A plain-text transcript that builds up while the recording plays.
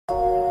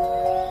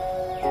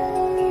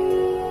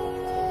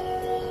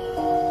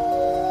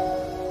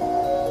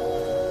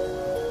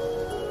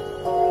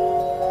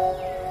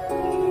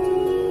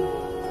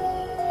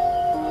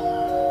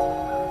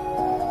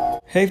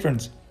Hey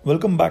friends,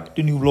 welcome back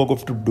to new vlog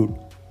of Trip Dude.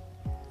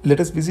 Let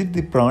us visit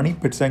the Prani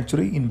Pet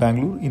Sanctuary in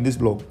Bangalore in this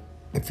vlog.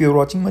 If you are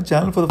watching my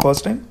channel for the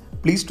first time,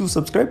 please do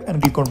subscribe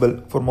and click on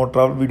bell for more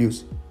travel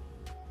videos.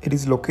 It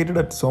is located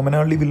at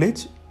Somanalli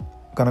village,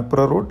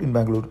 Kanakpura road in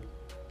Bangalore.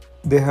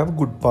 They have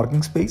good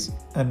parking space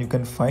and you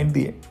can find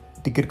the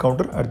ticket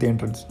counter at the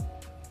entrance.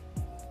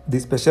 The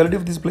specialty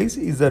of this place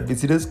is that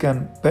visitors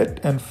can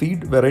pet and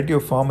feed variety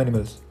of farm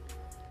animals.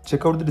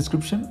 Check out the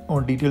description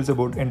on details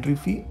about entry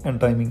fee and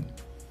timing.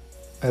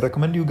 I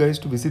recommend you guys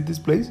to visit this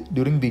place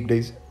during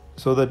weekdays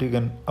so that you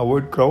can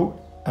avoid crowd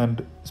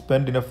and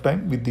spend enough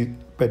time with the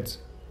pets.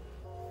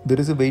 There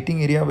is a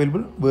waiting area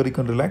available where you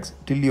can relax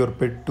till your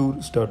pet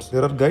tour starts.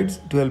 There are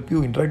guides to help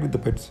you interact with the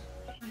pets.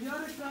 Here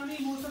at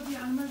Prani, most of the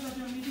animals that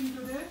you are meeting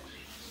today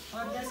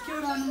are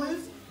rescued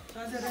animals.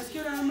 As a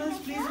rescued animals,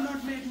 please do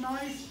not make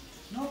noise,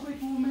 no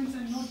quick movements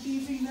and no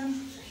teasing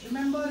them.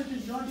 Remember, it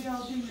is your day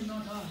outing and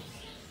not ours.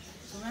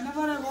 So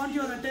whenever I want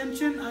your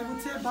attention, I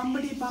would say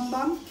bumbadi bum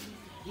bum.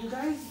 You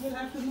guys will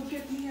have to look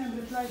at me and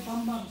reply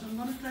bum bum. So I'm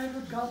going to try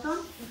with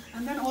Gautam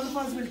and then all of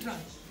us will try.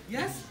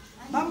 Yes?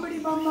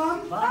 Bumbadi bum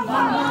bum. Bum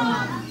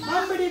bum.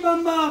 Bumbadi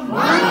bum bum.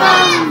 Bum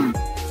bum.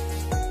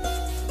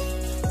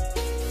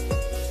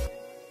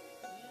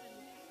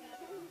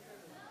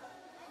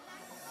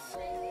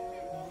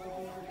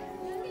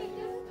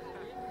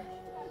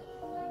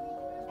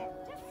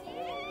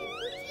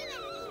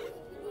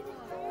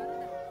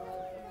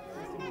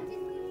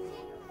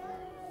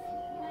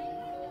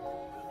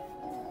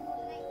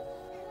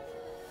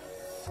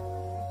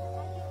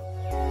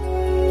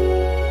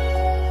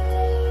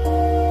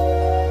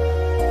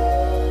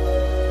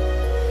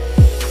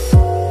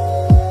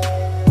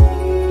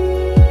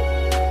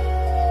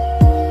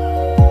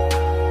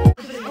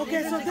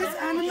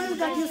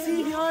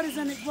 Is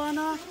an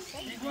iguana.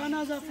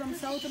 Iguanas are from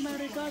South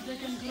America. They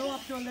can grow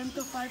up to a length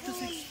of 5 to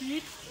 6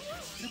 feet.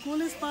 The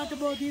coolest part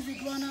about these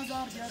iguanas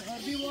are they are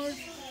herbivores.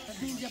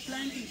 That means they are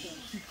plant eaters.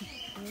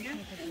 Okay?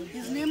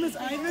 His name is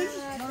Ivan.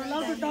 You are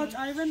allowed to touch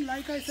Ivan.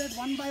 Like I said,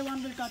 one by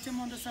one will touch him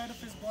on the side of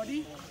his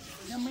body.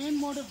 Their main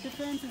mode of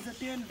defense is a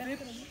tail whip.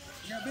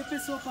 Their whip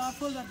is so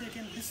powerful that they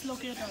can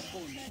dislocate our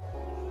bones.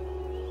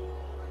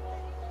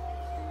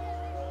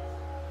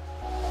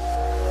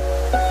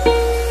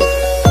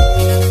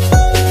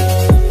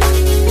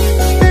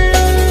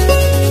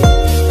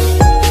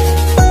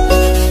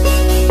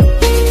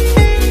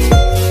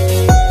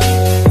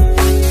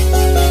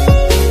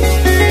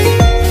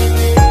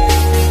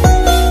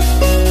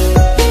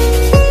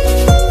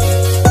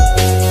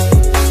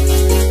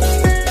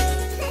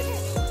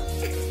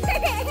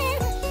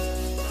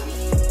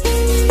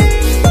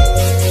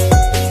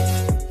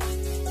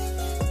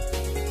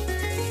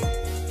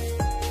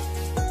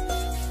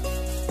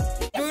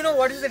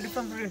 What is the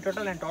difference between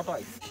turtle and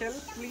tortoise? Shell,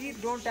 please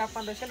don't tap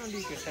on the shell, only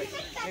you can touch.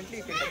 Gently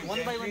you can touch.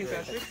 One by one you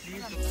touch it.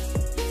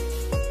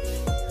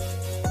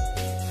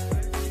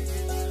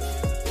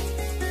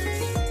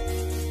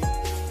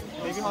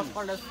 Baby horse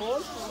called as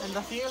foal and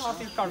the female horse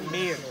is called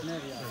mare.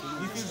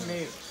 This is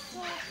mare.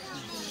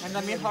 And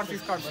the male horse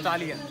is called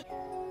stallion.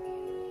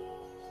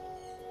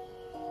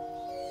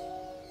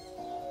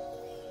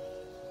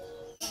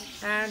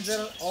 And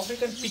there are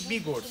African pygmy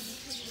goats.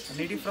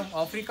 Native from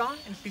Africa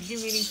and pygmy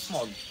meaning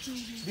small.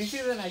 This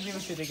is an animal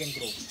they can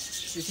grow.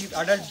 This is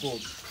adult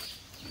goat.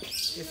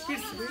 Yes,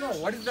 kids, you know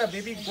what is the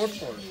baby goat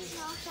called?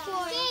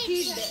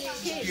 Kid.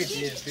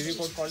 Yes, baby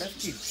goat called as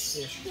kid.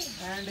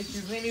 Yes. And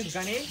his name is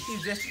Ganesh.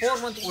 He's just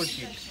 4-month-old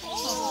kid.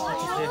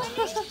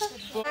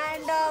 Oh.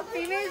 And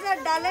females are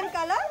dull in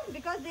color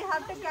because they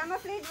have to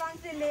camouflage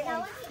once they lay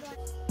eggs.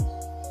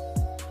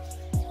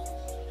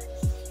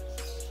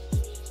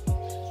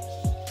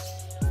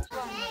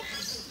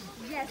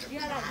 Yes, you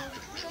are right.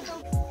 So,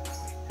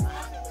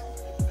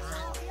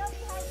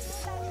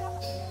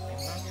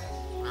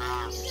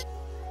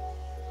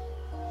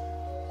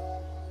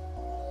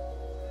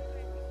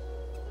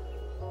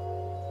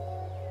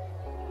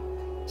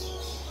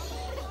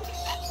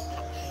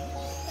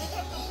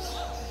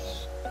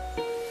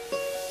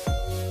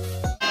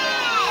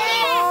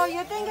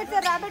 you think it's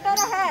a rabbit or a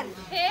hare?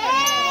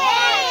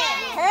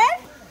 Hare?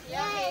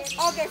 Yes.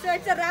 Okay, so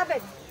it's a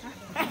rabbit.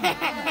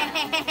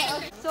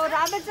 So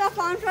rabbits are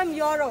found from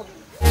Europe.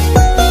 It's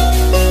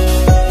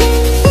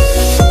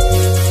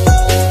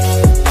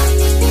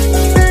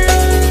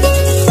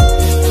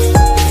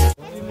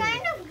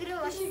kind of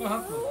gross.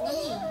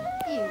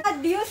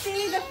 Do you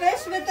see the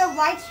fish with a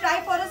white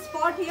stripe or a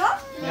spot here?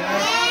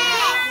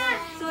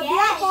 Yes. So they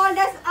are called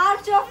as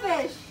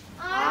archerfish.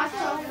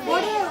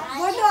 What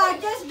do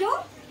archers do?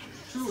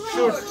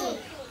 Shoot.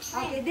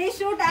 Okay, they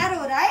shoot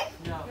arrow, right?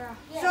 Yeah.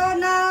 So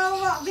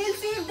now we'll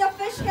see if the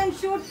fish can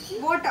shoot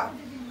water.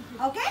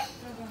 Okay?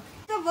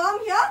 The worm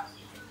here.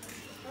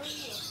 Did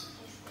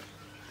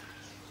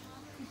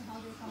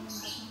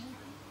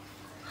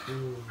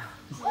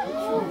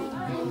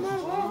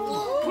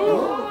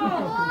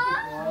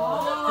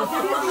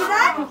you see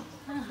that?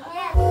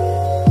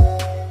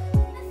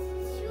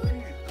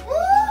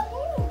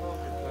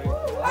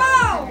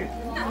 Wow!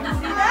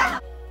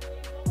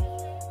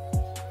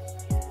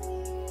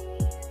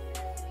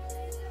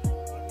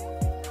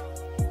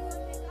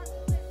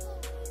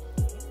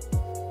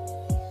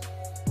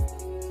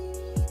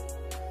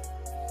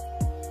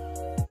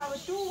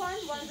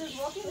 is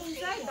walking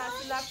inside,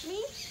 that's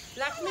Lakshmi.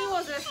 Lakshmi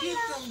was rescued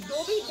from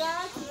Dhobi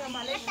Ghats near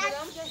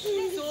Malappuram.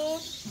 So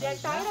they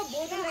tied up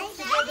both her legs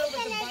together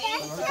with a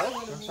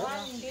binding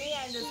one day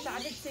and they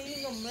started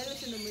sailing a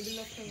milk in the middle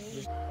of the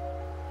night.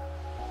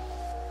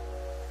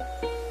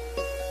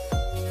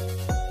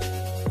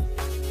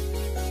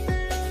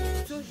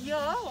 So here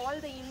all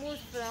the emus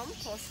from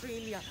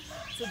Australia.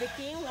 So they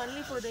came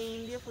only for the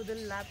India for the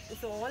lab.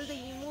 So all the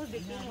emus they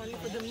came only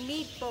for the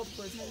meat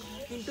purpose.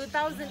 In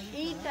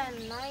 2008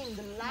 and 9,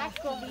 the lakh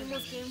of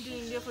emus came to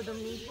India for the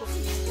meat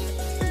purpose.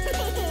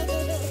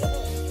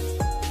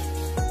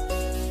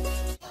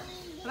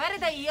 Where are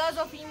the ears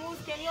of emus?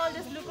 Can you all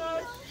just look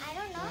out? I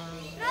don't know.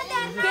 No,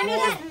 they're Can you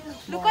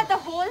just look at the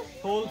hole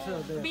Holes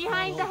are there.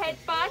 behind the head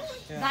part?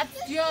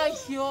 That's your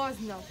ears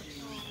now.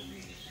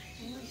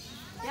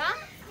 Yeah?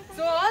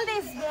 So all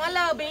these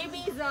smaller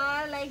babies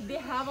are like they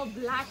have a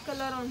black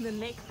color on the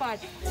neck part.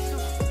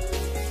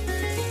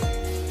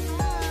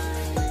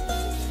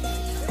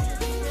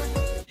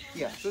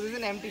 Yeah, so this is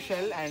an empty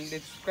shell and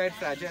it's quite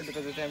fragile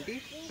because it's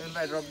empty. So if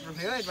I drop it from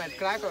here, it might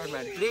crack or it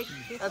might break.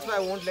 That's why I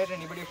won't let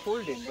anybody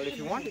hold it. But if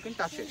you want, you can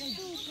touch it. Yeah.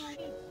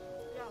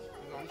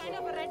 Kind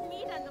of a red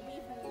meat and the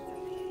beef meat.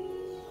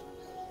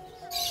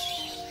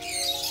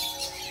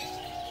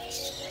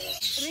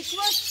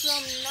 Request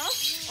from now,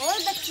 all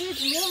the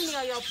kids move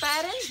near your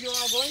parents. You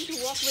are going to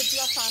walk with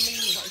your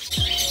family wife.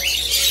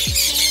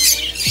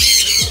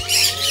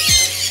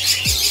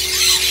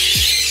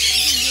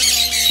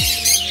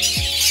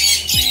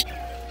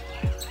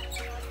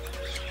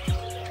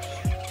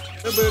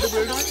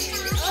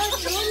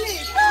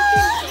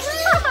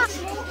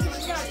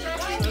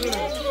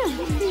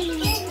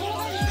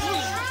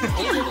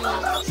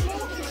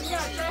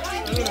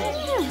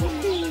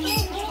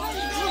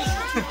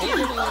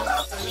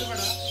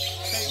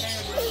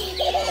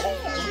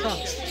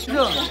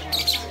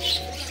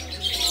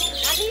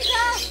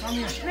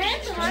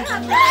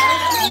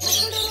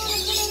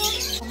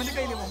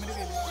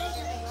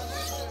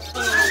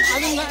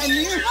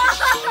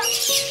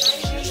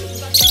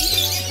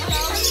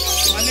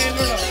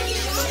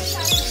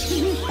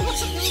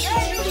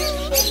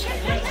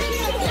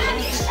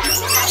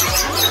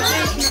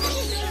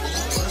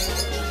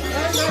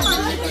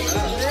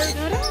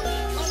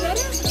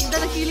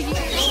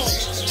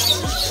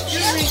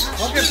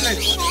 Okay,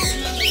 please.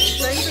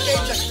 Trying to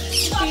take that.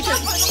 Thank you.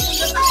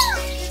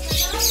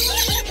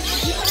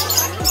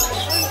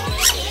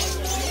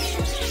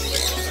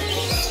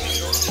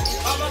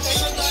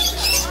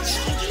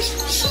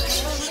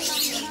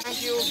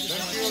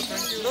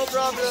 No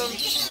problem.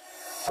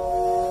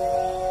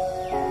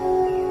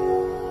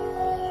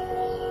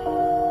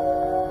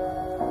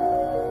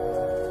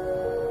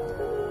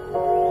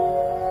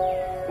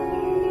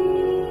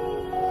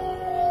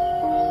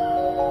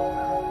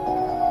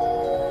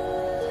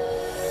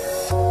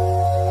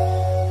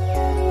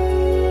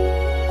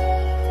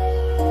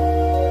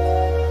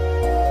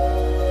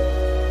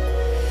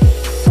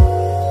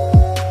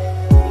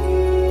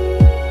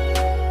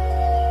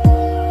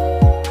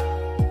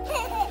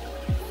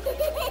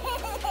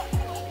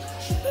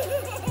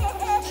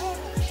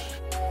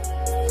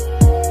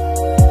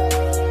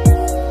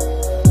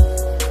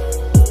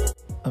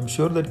 I'm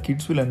sure that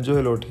kids will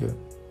enjoy a lot here.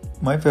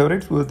 My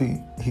favorites were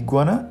the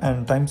iguana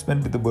and time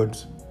spent with the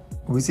birds.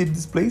 Visit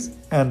this place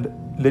and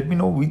let me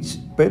know which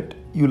pet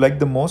you like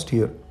the most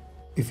here.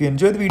 If you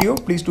enjoyed the video,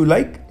 please do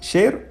like,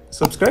 share,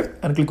 subscribe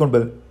and click on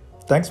bell.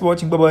 Thanks for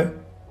watching. Bye bye.